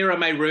 I fear I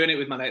may ruin it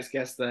with my next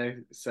guest though.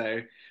 So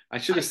I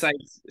should have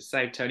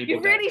saved Tony You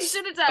Bourdain. really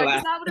should have done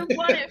because that would have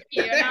won it for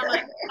you. And I'm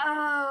like,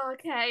 oh,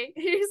 okay.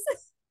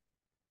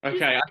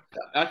 Okay,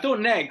 I thought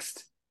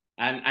next,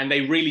 and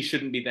they really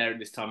shouldn't be there at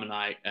this time of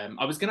night.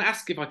 I was going to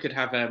ask if I could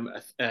have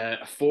a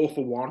 4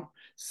 for 1.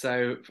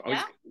 So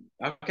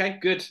okay,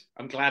 good.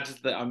 I'm glad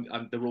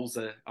that the rules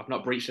are. I've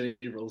not breached any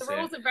rules The here.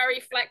 rules are very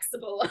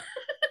flexible.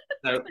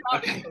 So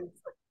okay,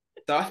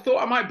 so I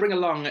thought I might bring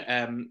along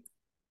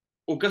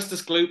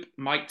Augustus Gloop,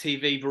 Mike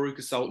TV,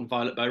 Veruca Salt, and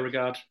Violet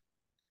Beauregarde.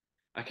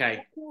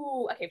 Okay.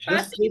 Ooh, okay.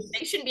 First,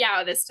 they shouldn't be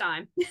out of this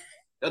time.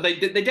 They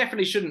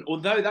definitely shouldn't.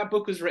 Although that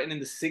book was written in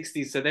the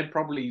 60s, so they're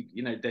probably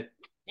they're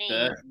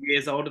 30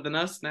 years older than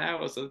us now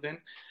or something.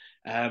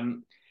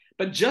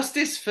 But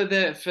justice for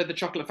the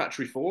Chocolate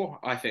Factory 4,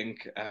 I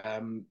think.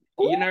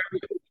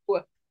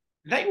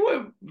 They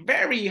were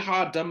very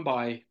hard done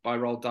by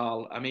Roald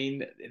Dahl. I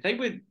mean, they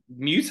were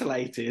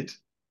mutilated.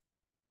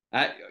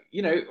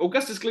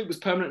 Augustus Gloop was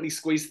permanently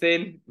squeezed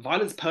thin.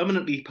 Violet's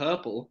permanently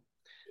purple.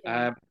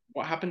 Yeah.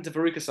 What happened to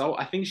Veruca Salt?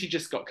 I think she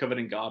just got covered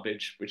in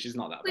garbage, which is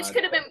not that bad. Which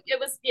could have been,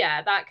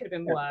 that could have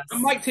been worse.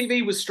 And Mike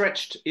TV was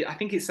stretched. I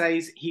think it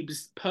says he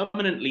was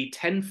permanently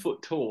 10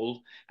 foot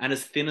tall and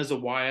as thin as a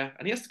wire,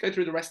 and he has to go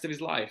through the rest of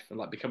his life and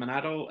like become an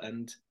adult.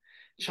 And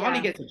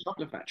Charlie gets a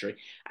chocolate factory,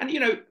 and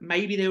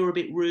maybe they were a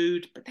bit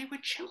rude, but they were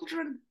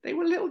children. They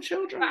were little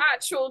children.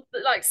 Actual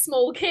like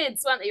small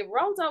kids, weren't they?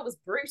 Roald Dahl was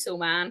brutal,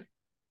 man.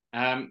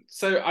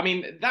 So I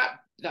mean that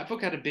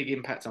book had a big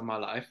impact on my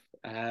life.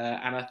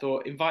 And I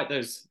thought, invite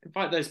those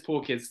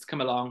poor kids to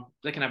come along.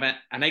 They can have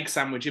an egg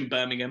sandwich in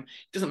Birmingham.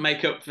 It doesn't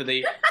make up for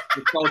the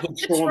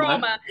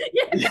trauma.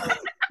 Yeah.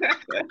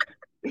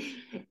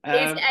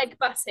 Here's an egg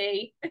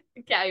butty.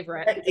 Get over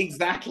it.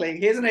 Exactly.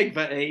 Here's an egg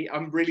butty.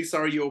 I'm really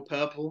sorry you're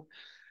purple.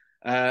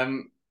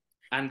 And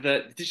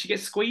did she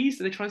get squeezed?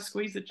 Did they try to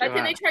squeeze the? I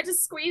think they tried to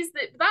squeeze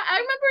that. I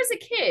remember as a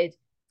kid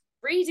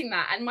reading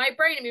that, and my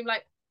brain would be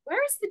like,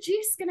 "Where is the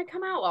juice going to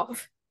come out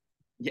of?"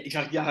 Yeah,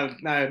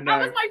 no. That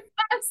was my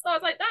first. I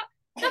was like, that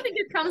nothing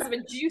good comes of a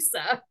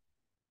juicer.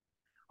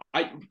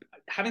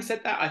 Having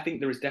said that, I think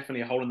there is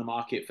definitely a hole in the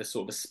market for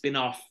sort of a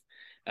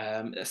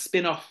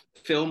spin-off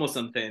film or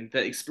something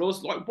that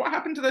explores like what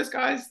happened to those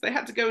guys. They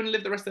had to go and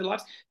live the rest of their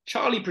lives.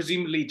 Charlie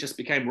presumably just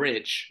became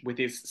rich with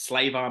his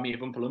slave army of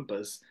Oompa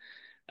Loompas.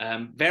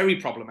 Very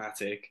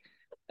problematic.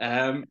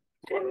 Yeah,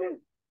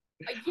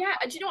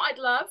 and do you know what I'd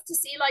love to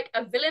see, like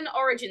a villain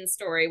origin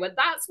story where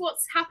that's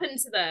what's happened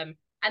to them,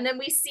 and then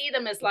we see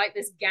them as like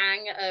this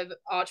gang of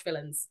arch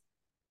villains.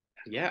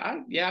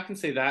 Yeah, I can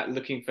see that,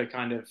 looking for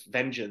kind of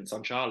vengeance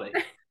on Charlie.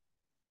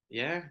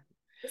 Yeah.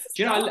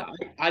 Do you know,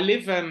 I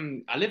live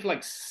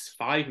like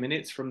 5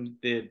 minutes from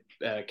the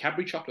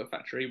Cadbury Chocolate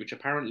Factory, which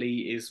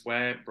apparently is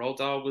where Roald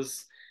Dahl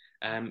was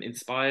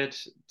inspired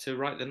to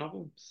write the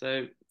novel.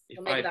 So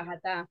maybe they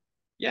head there.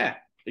 Yeah,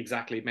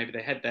 exactly. Maybe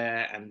they head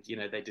there, and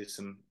they do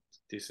some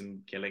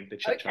killing.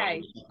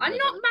 Okay, I'm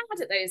not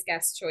mad at those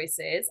guest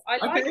choices. I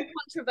like a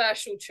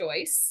controversial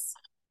choice.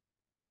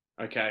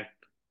 Okay,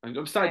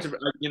 I'm starting to.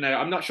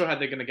 I'm not sure how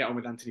they're going to get on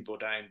with Anthony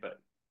Bourdain, but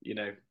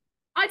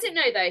I don't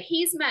know though.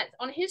 He's met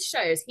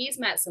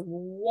some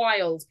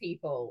wild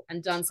people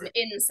and done some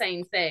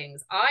insane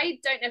things. I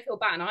don't know if he'll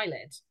bat an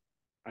eyelid.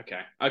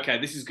 Okay,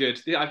 this is good.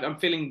 I'm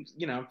feeling,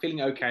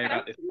 okay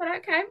about this.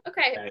 Okay.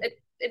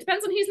 It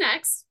depends on who's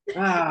next.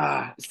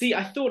 See,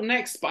 I thought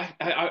next, but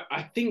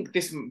I think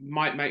this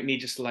might make me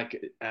just like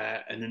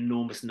an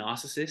enormous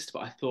narcissist.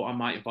 But I thought I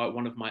might invite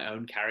one of my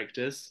own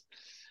characters,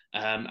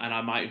 and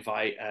I might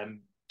invite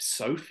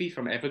Sophie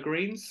from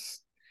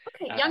Evergreens.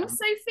 Okay, young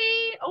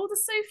Sophie, older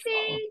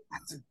Oh, Sophie.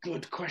 that's a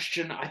good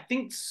question. I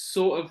think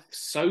sort of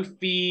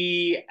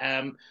Sophie,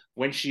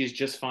 when she is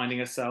just finding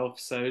herself.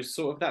 So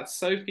sort of that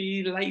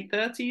Sophie late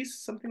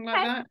 30s, something like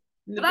Okay, that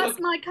in the but that's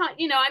book. my kind.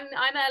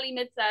 I'm early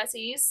mid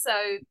 30s, so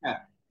you Yeah.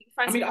 can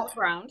find I some mean, common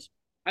ground.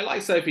 I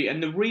like Sophie,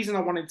 and the reason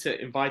I wanted to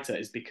invite her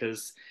is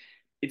because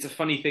it's a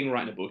funny thing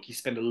writing a book. You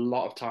spend a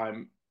lot of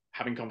time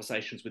having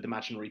conversations with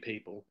imaginary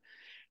people,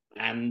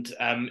 and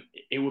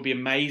it would be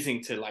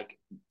amazing to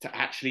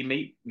actually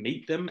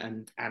meet them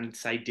and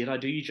say, did I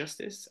do you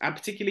justice? And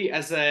particularly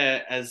as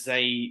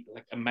a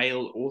like a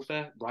male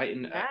author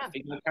writing a Yeah.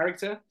 female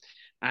character,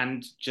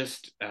 and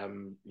just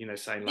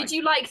saying Did like,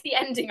 you like the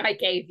ending I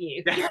gave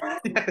you?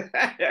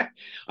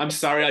 I'm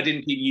sorry I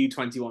didn't keep you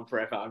 21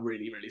 forever. I'm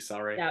really really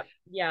sorry. Yeah,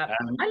 yeah.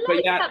 I But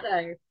like yeah, that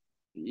though.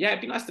 yeah,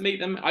 it'd be nice to meet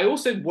them. I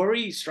also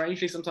worry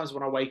strangely sometimes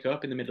when I wake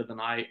up in the middle of the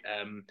night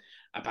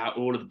about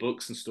all of the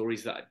books and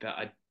stories that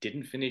I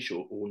didn't finish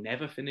or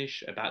never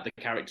finish about the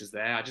characters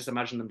there. I just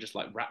imagine them just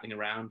like rattling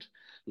around,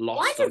 Why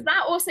lost does on,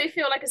 that also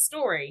feel like a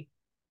story?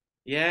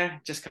 yeah,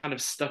 just kind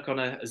of stuck on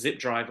a zip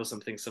drive or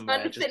something somewhere.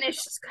 Just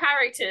Unfinished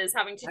characters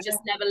having to just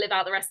never live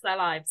out the rest of their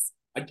lives.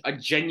 I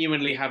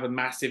genuinely have a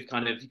massive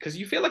kind of because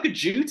you feel like a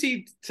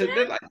duty to Yeah,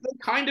 they're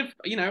kind of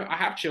I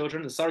have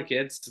children, sorry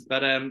kids,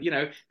 but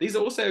these are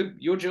also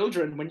your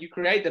children when you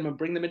create them and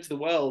bring them into the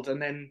world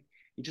and then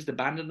you just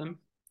abandon them.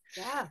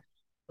 yeah.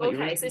 Like you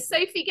Okay, really. so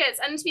Sophie gets,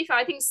 and to be fair,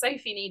 I think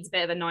Sophie needs a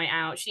bit of a night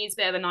out. She needs a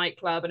bit of a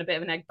nightclub and a bit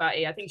of an egg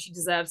butty. I think she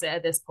deserves it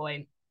at this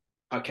point.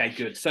 Okay,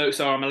 good. So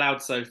I'm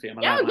allowed Sophie. I'm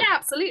Yeah, allowed oh, my yeah,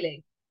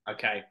 absolutely.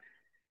 okay,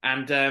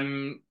 and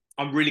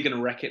I'm really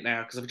gonna wreck it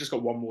now because I've just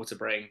got one more to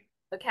bring.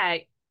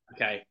 Okay.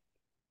 Okay,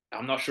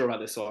 I'm not sure about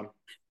this one.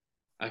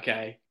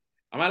 Okay,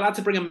 am I allowed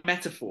to bring a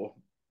metaphor?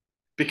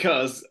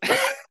 Because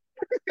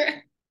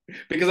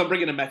because I'm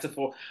bringing a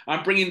metaphor.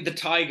 I'm bringing the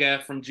tiger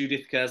from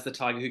Judith Kerr's The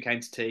Tiger Who Came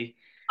to Tea.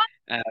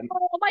 Um,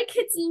 Oh, my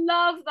kids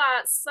love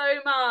that so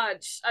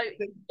much. Oh,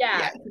 yeah.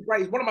 yeah, it's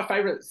great. It's one of my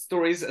favorite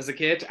stories as a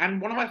kid,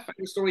 and one of Yeah. my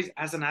favorite stories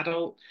as an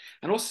adult.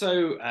 And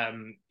also, yeah,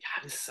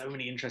 there's so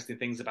many interesting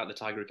things about the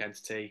tiger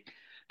identity.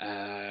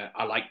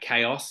 I like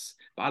chaos,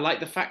 but I like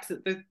the fact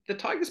that the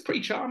tiger's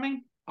pretty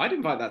charming. I'd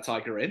invite that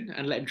tiger in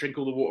and let him drink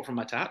all the water from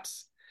my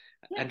taps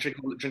Yeah. and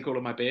drink all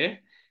of my beer.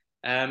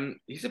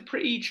 He's a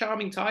pretty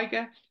charming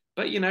tiger.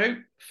 But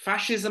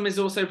fascism is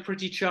also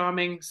pretty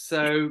charming.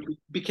 So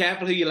be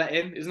careful who you let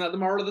in. Isn't that the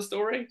moral of the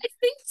story? I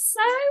think so.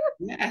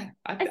 Yeah,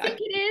 I think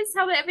it is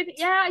how everything.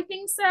 Yeah, I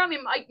think so. I mean,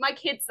 my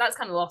kids, that's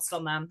kind of lost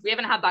on them. We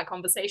haven't had that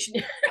conversation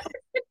yet.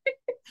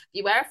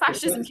 Beware of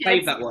fascism, save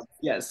kids. that one.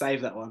 Yeah,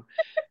 save that one.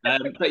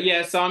 But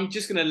yeah, so I'm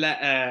just gonna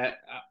let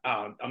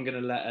I'm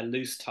gonna let a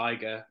loose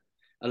tiger,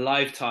 a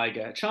live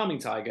tiger, a charming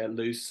tiger,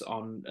 loose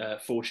on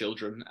four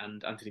children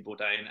and Anthony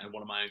Bourdain and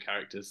one of my own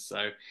characters.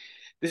 So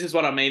this is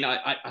what I mean.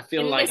 I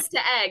feel In like Mr.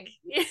 Egg.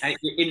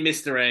 in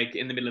Mr. Egg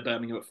in the middle of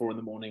Birmingham at 4 in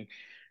the morning.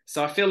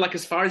 So I feel like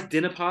as far as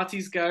dinner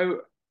parties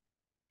go,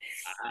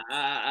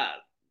 uh,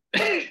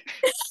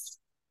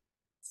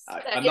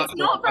 I'm not It's sure.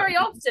 not very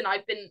often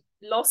I've been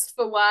lost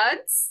for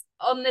words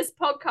on this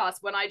podcast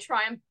when I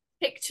try and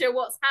picture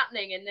what's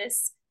happening in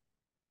this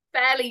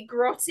fairly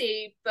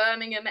grotty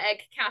Birmingham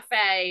Egg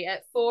Cafe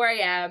at 4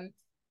 a.m.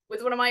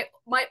 with one of my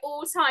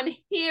all-time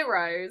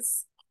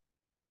heroes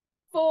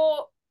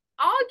for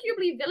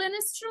arguably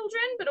villainous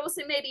children, but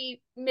also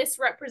maybe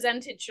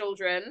misrepresented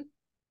children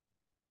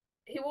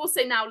who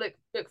also now look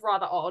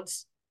rather odd.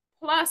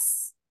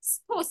 Plus,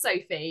 poor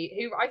Sophie,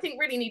 who I think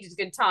really needed a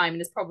good time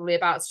and is probably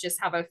about to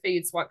just have her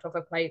food swiped off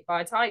her plate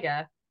by a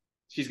tiger.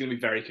 She's going to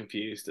be very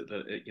confused at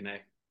the.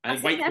 I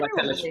And think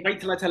everyone will be. wait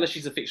till I tell her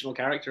she's a fictional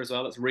character as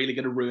well. That's really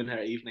going to ruin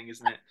her evening,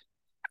 isn't it?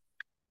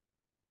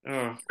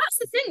 Oh. That's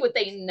the thing. Would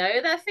they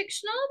know they're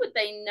fictional? Would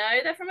they know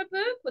they're from a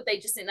book? Would they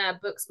just think they're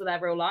books with their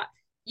real life?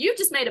 You've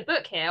just made a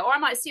book here, or I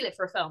might steal it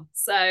for a film.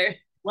 So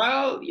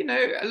Well,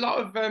 a lot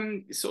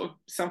of sort of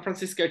San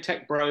Francisco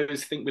tech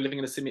bros think we're living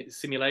in a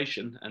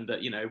simulation and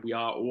that we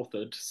are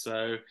authored.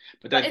 So,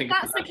 but but don't if think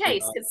that's the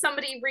case, could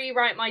somebody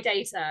rewrite my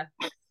data?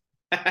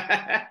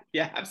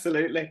 yeah,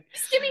 absolutely.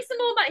 Just give me some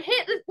more. Like,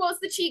 what's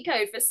the cheat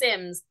code for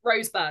Sims?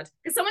 Rosebud.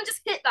 Could someone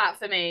just hit that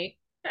for me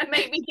and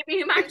make me give me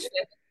humanity?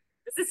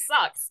 This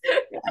sucks.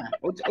 Yeah.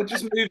 Or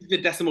just move the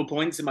decimal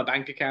points in my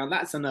bank account.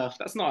 That's enough.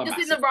 That's not a Just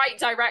in massive. the right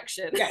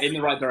direction. Yeah, in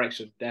the right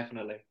direction,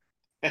 definitely.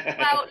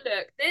 Well,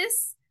 look,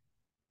 this.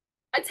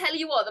 I tell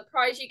you what, the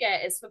prize you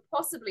get is for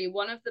possibly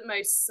one of the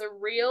most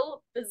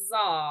surreal,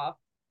 bizarre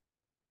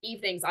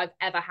evenings I've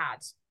ever had.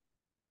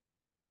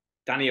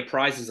 Danny, a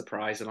prize is a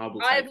prize, and I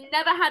will I've take it.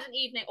 never had an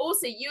evening.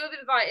 Also, you have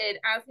invited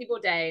Anthony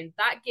Bourdain.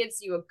 That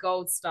gives you a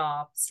gold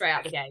star straight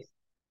out the gate.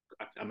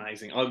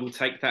 Amazing. I will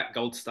take that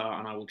gold star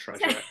and I will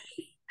treasure it.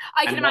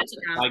 I can And imagine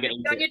now.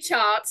 On your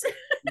chart,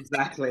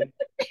 Exactly.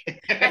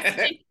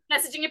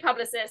 messaging your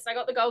publicist. I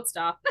got the gold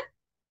star.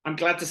 I'm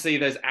glad to see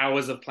those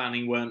hours of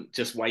planning weren't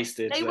just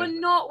wasted. They were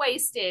not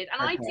wasted.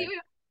 And Okay.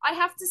 I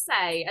have to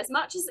say, as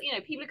much as,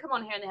 people come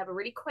on here and they have a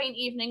really quaint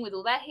evening with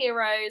all their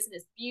heroes and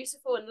it's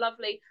beautiful and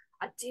lovely,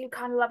 I do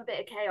kind of love a bit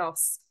of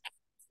chaos.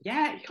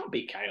 Yeah, you can't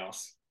beat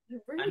chaos. You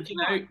really And you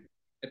can't.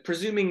 know,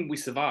 presuming we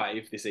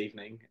survive this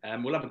evening,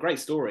 we'll have a great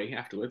story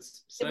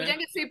afterwards. If we So don't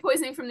get food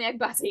poisoning from the egg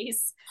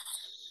butties,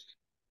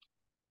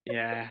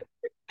 yeah,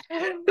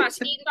 slash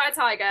eaten by a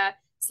tiger,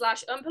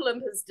 slash Oompa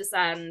Loompas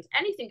descend,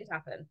 anything could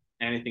happen.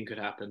 anything could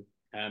happen.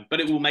 But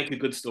it will make a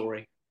good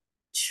story.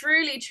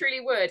 Truly, truly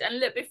would. And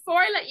look, before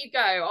I let you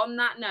go, on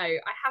that note,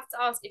 I have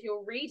to ask if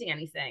you're reading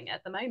anything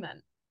at the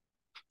moment.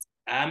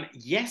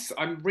 Yes,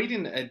 I'm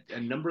reading a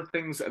number of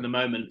things at the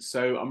moment.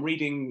 So I'm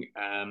reading.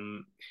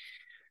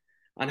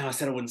 I know I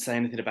said I wouldn't say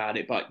anything about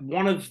it, but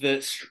one of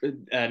the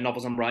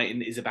novels I'm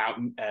writing is about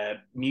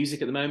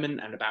music at the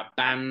moment and about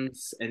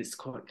bands, and it's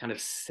quite kind of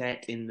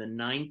set in the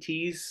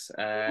 90s.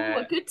 Oh,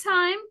 a good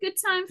time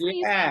for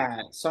music.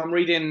 Yeah, so I'm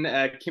reading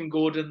Kim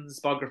Gordon's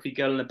biography,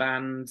 Girl in a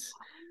Band,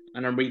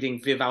 and I'm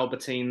reading Viv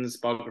Albertine's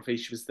biography.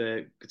 She was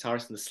the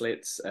guitarist in the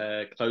Slits,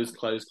 Close,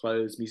 Close,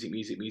 Close, Music,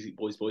 Music, Music,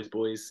 Boys, Boys,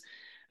 Boys,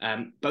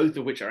 both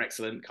of which are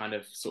excellent kind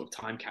of sort of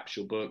time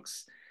capsule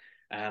books.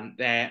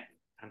 They're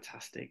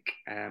fantastic.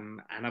 And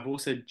I've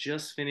also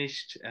just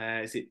finished,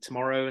 is it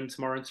Tomorrow and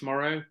Tomorrow and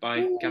Tomorrow by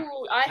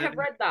Gabrielle Ooh, I have Byrne?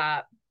 read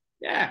that.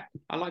 Yeah,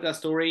 I like that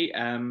story.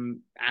 And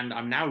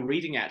I'm now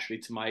reading it actually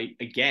to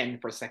again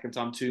for a second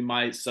time to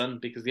my son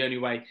because the only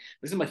way,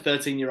 this is my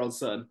 13-year-old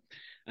son,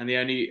 and the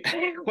only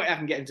way I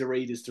can get him to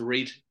read is to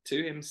read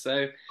to him.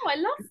 So Oh, I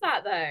love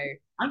that though.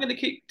 I'm going to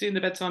keep doing the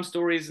bedtime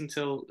stories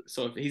until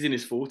sort of he's in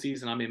his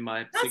 40s and I'm in my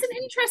That's an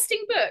 60s.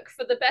 interesting book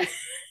for the best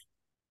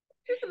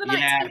for the Yeah,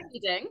 nighttime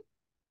reading.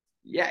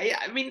 yeah.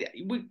 I mean,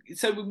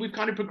 we've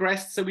kind of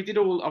progressed. So we did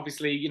all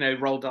obviously,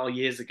 Roald Dahl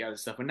years ago and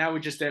stuff, and now we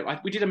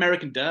did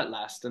American Dirt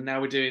last, and now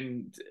we're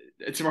doing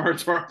tomorrow,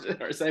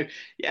 tomorrow. So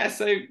yeah,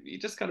 so you're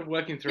just kind of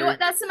working through.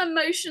 That's some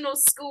emotional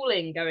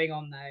schooling going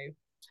on though.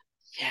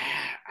 Yeah,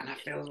 and I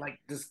feel like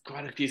there's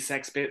quite a few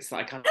sex bits that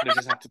I kind of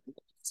just have to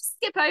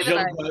Skip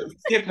over those.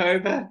 skip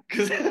over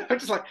because I'm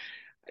just like,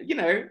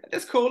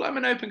 that's cool. I'm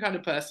an open kind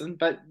of person,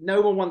 but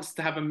no one wants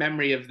to have a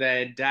memory of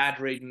their dad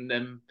reading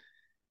them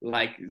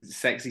like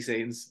sexy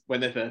scenes when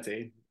they're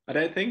 13. I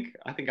don't think.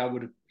 I think I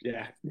would have.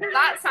 Yeah.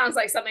 That sounds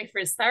like something for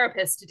his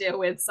therapist to deal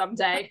with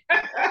someday.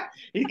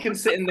 He can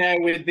sit in there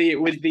with the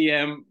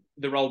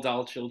Roald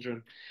Dahl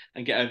children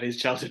and get over his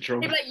childhood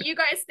trauma. Like, you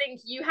guys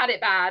think you had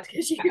it bad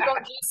because you got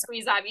juice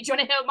squeezed out of you. Do you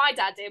want to hear what my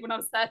dad did when I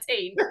was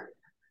 13?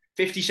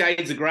 50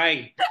 Shades of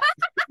Grey.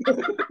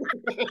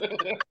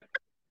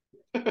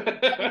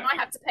 I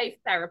have to pay for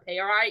therapy,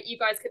 all right? You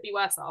guys could be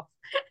worse off.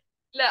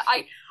 Look,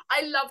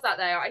 I love that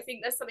though. I think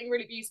there's something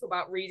really beautiful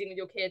about reading with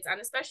your kids, and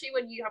especially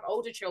when you have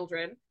older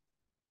children.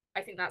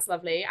 I think that's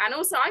lovely. And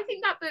also, I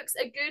think that book's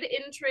a good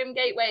interim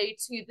gateway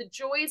to the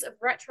joys of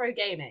retro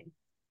gaming.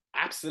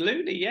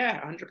 Absolutely,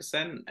 yeah,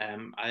 100%.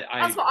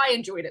 That's what I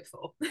enjoyed it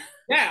for.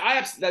 Yeah,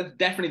 that's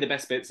definitely the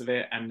best bits of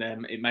it, and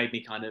it made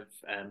me kind of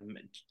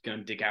go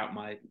and dig out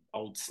my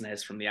old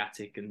SNES from the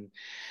attic and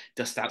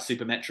dust out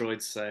Super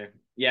Metroids. So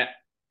yeah,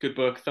 good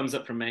book. Thumbs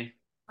up from me.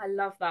 I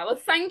love that. Well,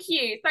 thank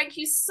you. Thank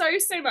you so,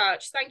 so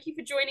much. Thank you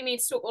for joining me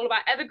to talk all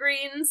about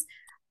evergreens.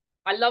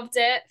 I loved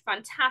it.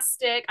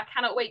 Fantastic. I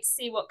cannot wait to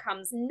see what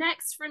comes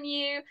next from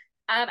you.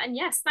 And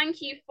yes,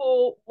 thank you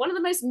for one of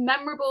the most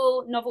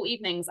memorable novel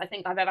evenings I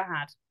think I've ever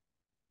had.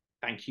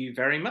 Thank you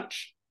very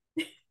much.